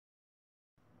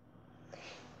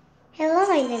Hello,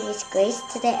 my name is Grace.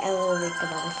 Today I will read the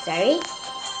Bible story.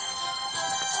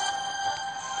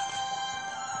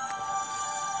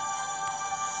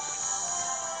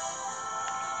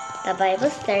 The Bible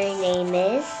story name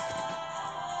is,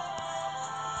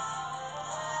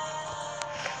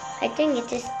 I think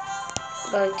it is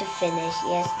going to finish.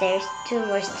 Yes, there's 2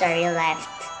 more story left.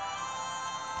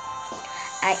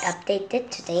 I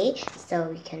updated today so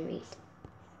we can read.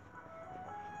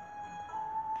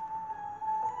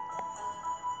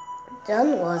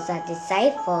 John was a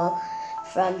disciple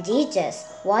from Jesus.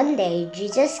 One day,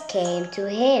 Jesus came to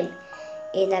him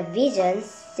in a vision,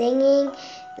 singing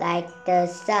like the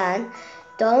sun.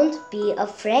 "Don't be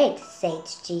afraid," said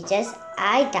Jesus.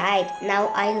 "I died.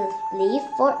 Now I live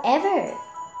forever."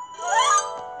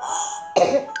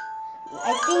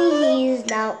 I think he is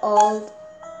now old.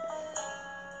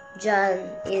 John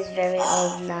is very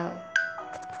old now.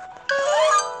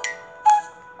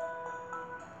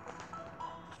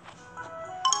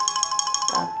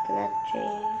 Coconut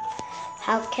tree.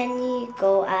 How can he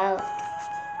go out?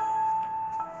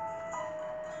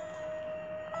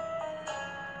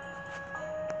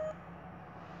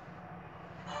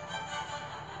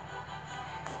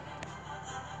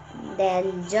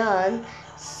 Then John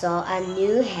saw a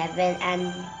new heaven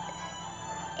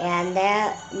and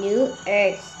a new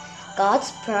earth.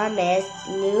 God's promised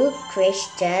new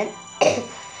creation.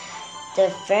 The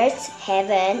first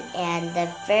heaven and the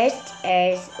first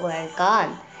earth were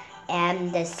gone,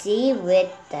 and the sea with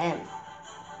them.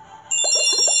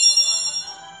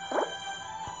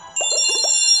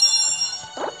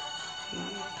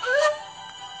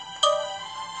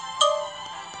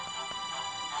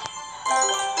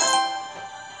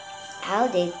 How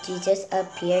did Jesus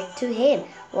appear to him?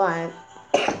 1.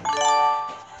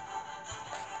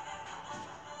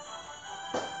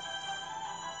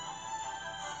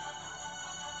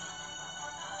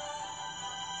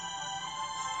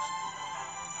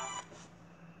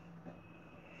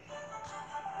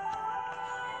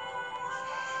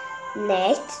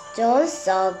 Next, John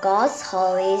saw God's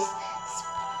holy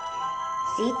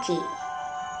city,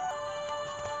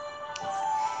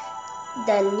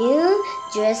 the new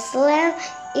Jerusalem.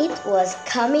 It was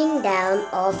coming down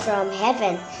from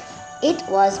heaven. It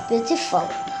was beautiful,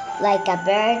 like a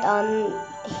bird on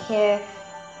her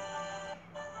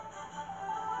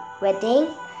wedding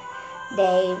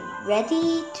day,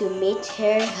 ready to meet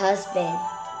her husband.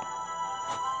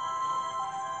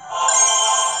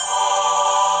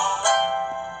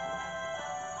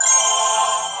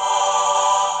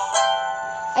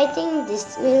 I think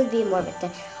this will be more better.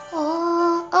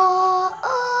 Oh, oh,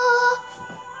 oh.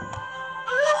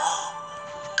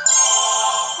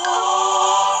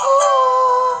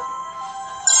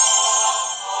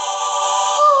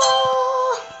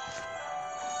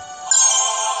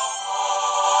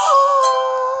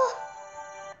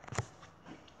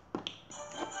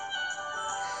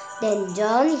 Then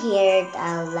John heard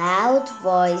a loud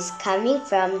voice coming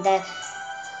from the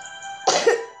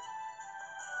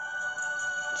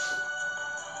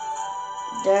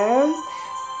throne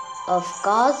of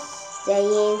God,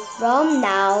 saying, "From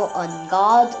now on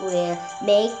God will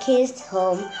make his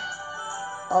home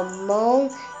among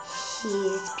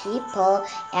his people,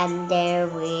 and they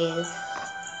will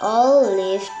all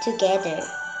live together."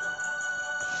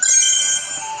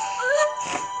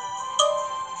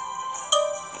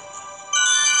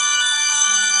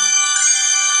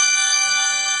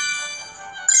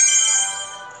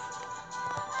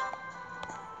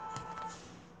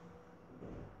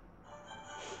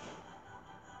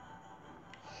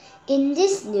 In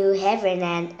this new heaven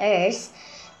and earth,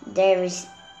 there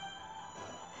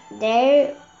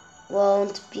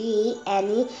won't be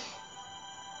any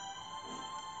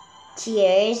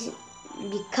tears,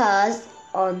 because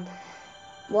on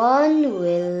one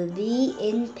will be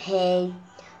in pain,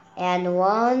 and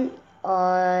on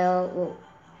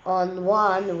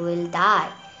one will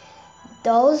die.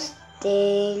 Those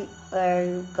things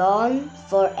are gone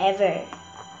forever.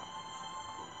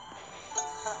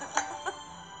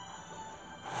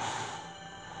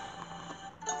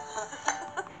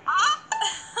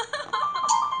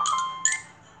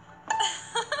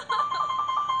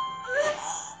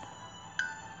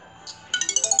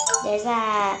 There's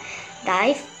a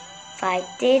guy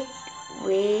fighting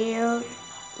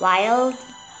wild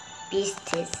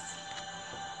beasts.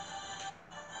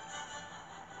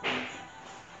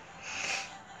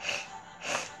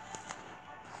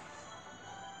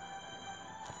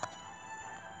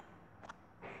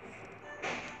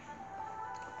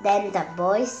 Then the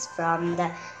voice from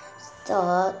the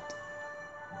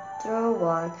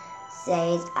throne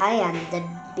says, "I am the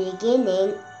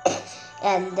beginning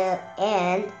And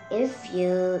if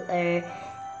you are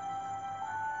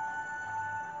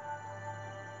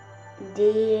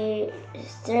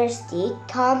thirsty,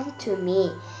 come to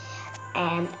me,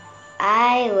 and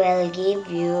I will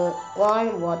give you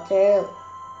one water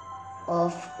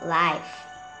of life.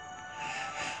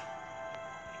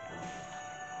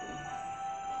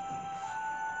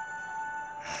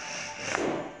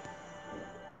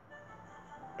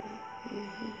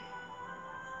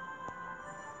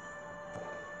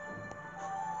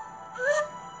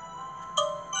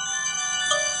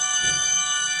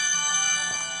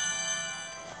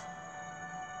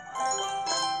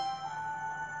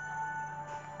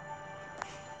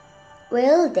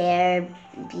 Will there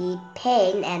be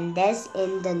pain and death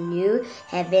in the new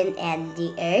heaven and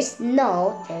the earth?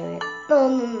 No,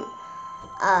 no.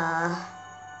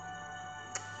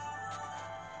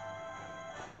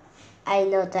 I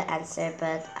know the answer,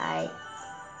 but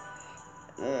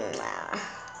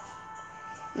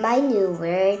my new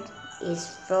word is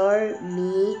for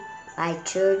me, my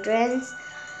children,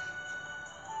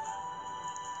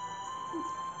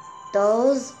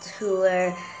 those who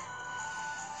are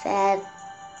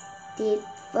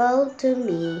faithful to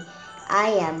me. I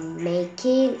am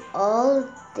making all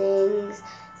things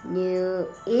new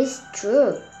is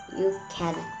true. You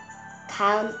can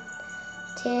count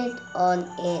on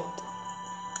it.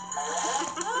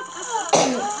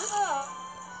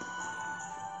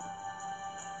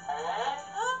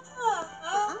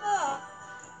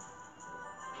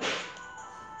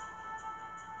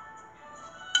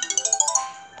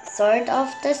 Sword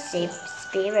of the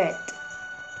Spirit.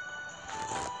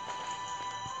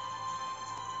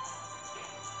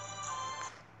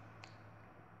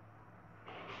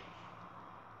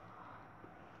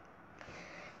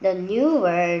 The new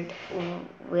word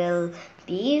will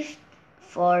be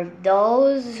for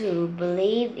those who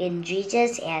believe in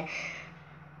Jesus and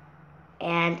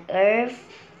are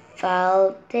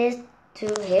faithful to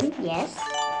Him. Yes.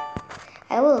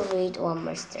 I will read one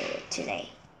more story today.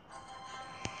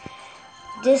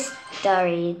 This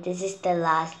is the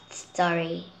last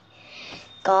story.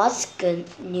 God's good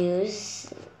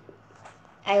news.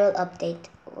 I will update.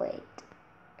 Wait.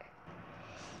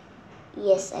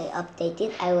 Yes, I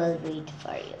updated. I will read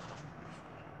for you.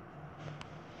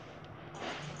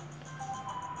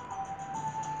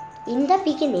 In the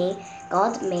beginning,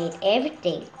 God made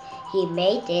everything. He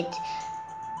made it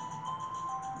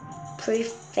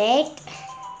perfect.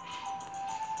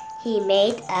 He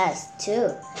made us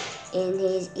too, in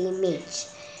His image.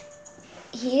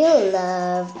 He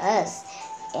loved us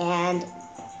and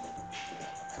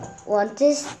wants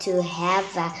us to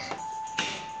have a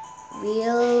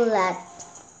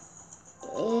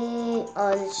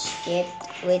relationship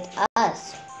with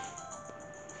us.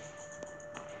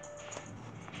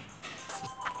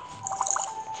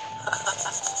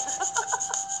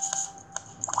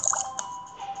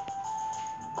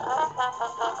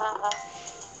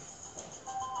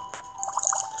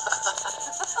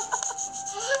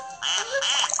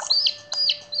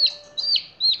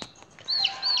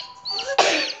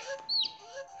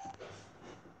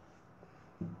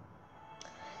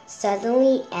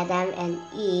 Suddenly, Adam and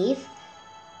Eve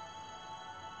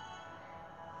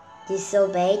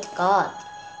disobeyed God.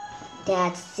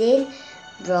 That sin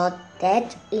brought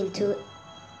death into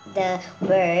the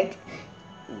world.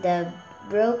 That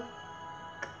broke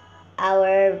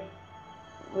our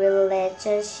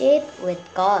relationship with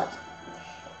God.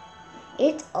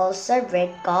 It also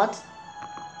broke God's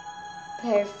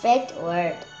perfect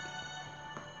word.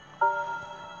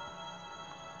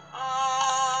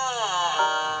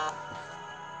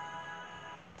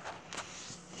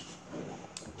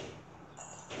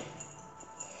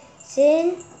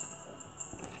 Sin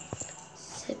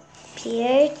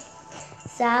appeared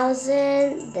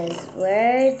the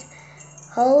word,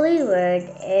 holy word,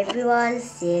 everyone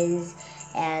sins,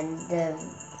 and the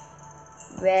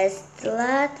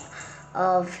result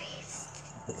of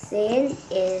sin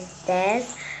is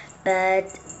death. But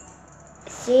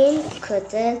sin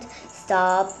couldn't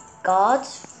stop God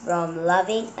from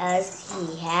loving us.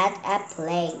 He had a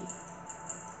plan.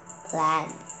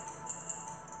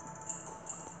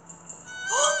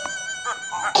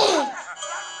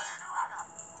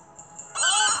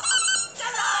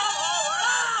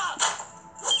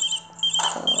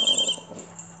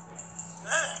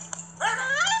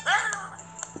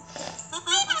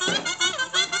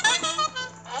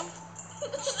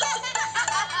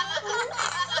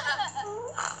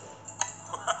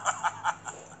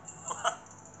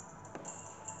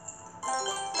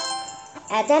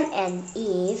 Adam and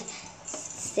Eve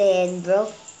sin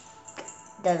broke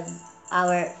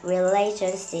our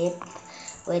relationship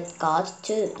with God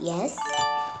too, yes?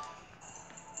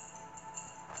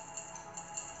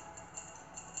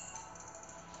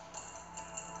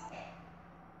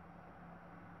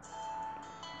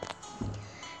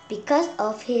 Because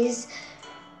of his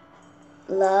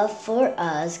love for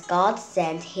us, God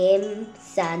sent his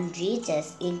son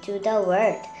Jesus into the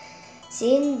world.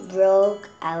 Sin broke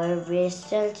our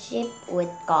relationship with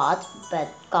God, but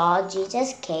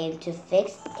Jesus came to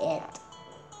fix it.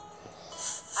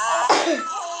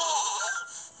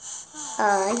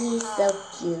 He's so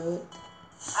cute.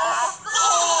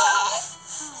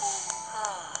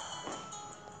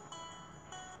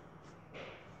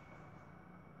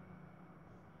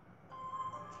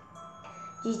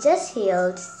 Jesus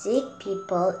healed sick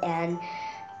people and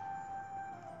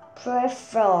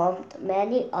performed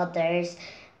many others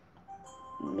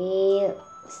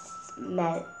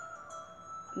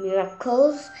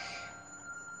miracles.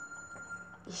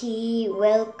 He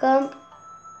welcomed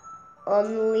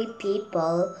only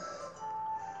people.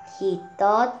 He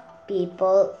taught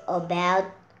people about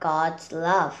God's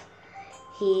love.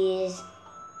 His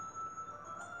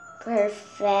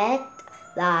perfect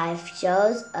life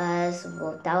shows us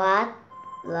what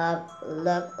love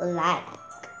looks like.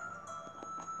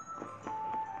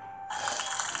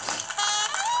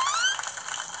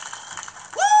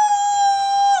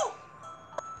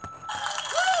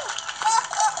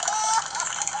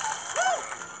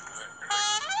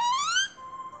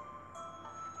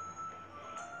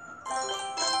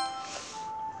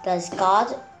 Does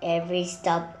God ever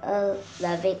stop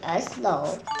loving us?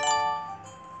 No.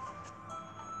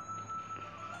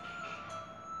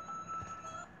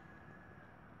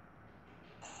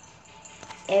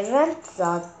 Everyone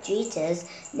thought Jesus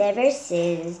never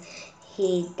sins.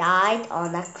 He died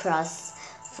on a cross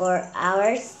for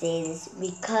our sins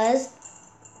because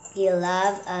he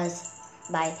loved us.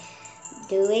 By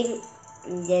doing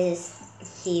this,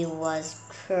 he was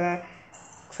crying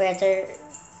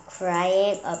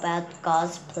about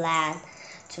God's plan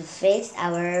to fix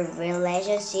our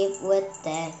relationship with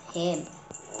him.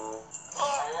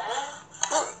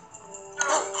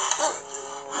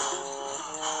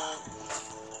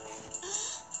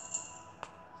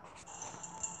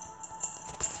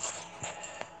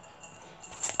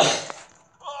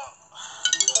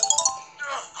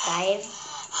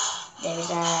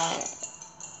 There's a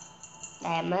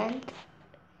diamond.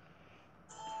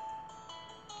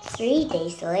 3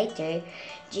 days later,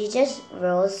 Jesus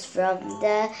rose from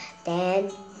the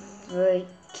dead,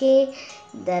 breaking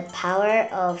the power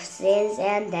of sins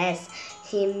and death.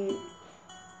 He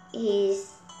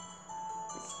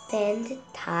spent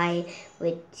time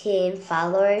with his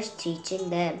followers,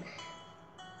 teaching them.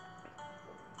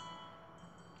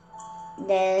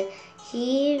 Then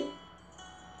he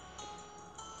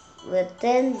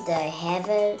returned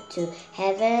to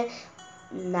heaven.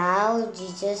 Now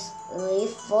Jesus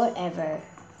lives forever.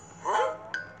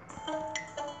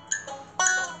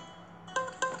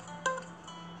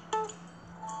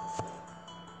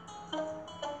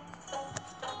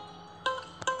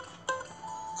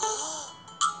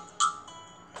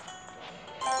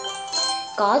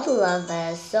 God loved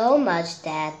us so much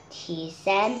that he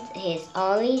sent his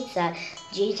only son,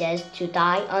 Jesus, to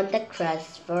die on the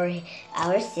cross for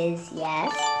our sins,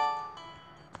 yes?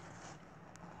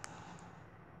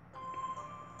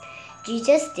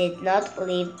 Jesus did not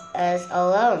leave us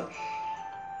alone.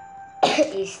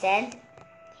 He sent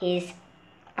his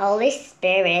Holy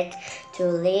Spirit to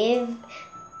live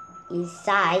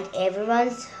inside everyone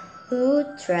who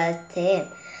trusts him.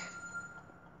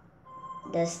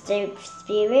 The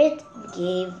Spirit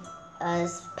gave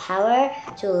us power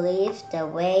to live the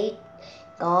way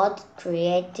God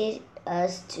created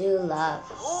us to love.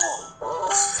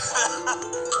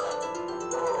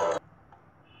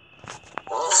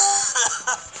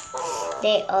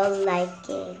 They all like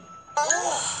it.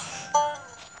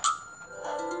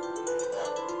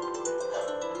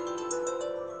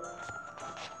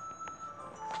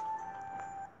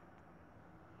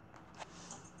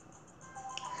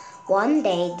 One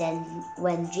day, then,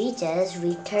 when Jesus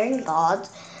returns, God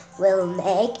will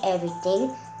make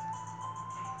everything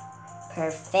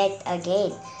perfect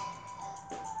again.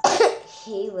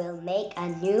 He will make a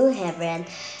new heaven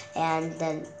and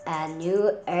a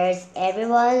new earth.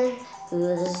 Everyone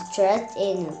who trusts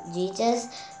in Jesus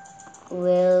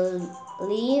will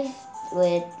live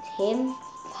with him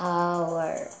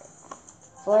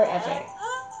forever.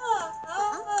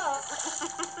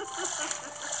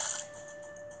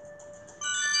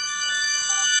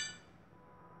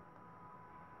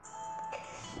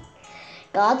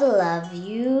 God loves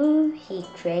you. He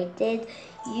created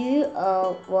you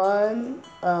one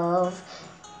of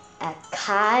a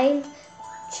kind,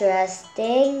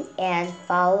 trusting, and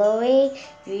following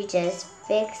Jesus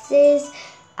fixes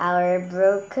our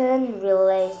broken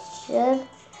relation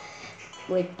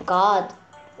with God.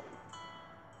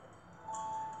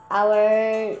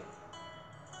 Are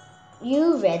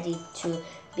you ready to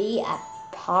be a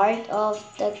part of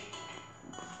the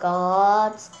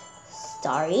God's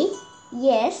story?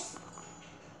 Yes.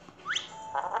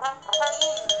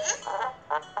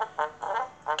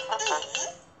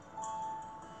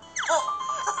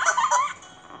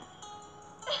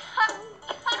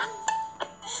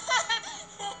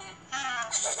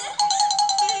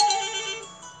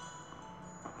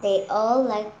 They all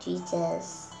like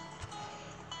Jesus.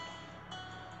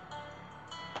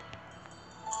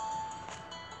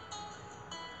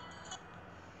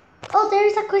 Oh,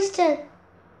 there's a question.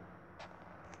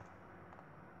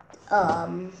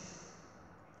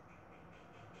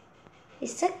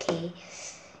 It's okay.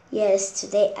 Yes,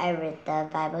 today I read the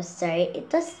Bible story.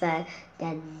 It was fun.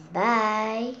 Then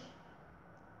bye.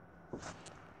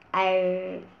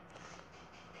 I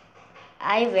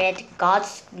read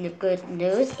God's good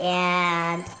news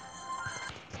and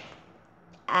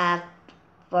a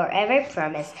forever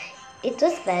promise. It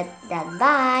was fun. Then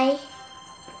bye.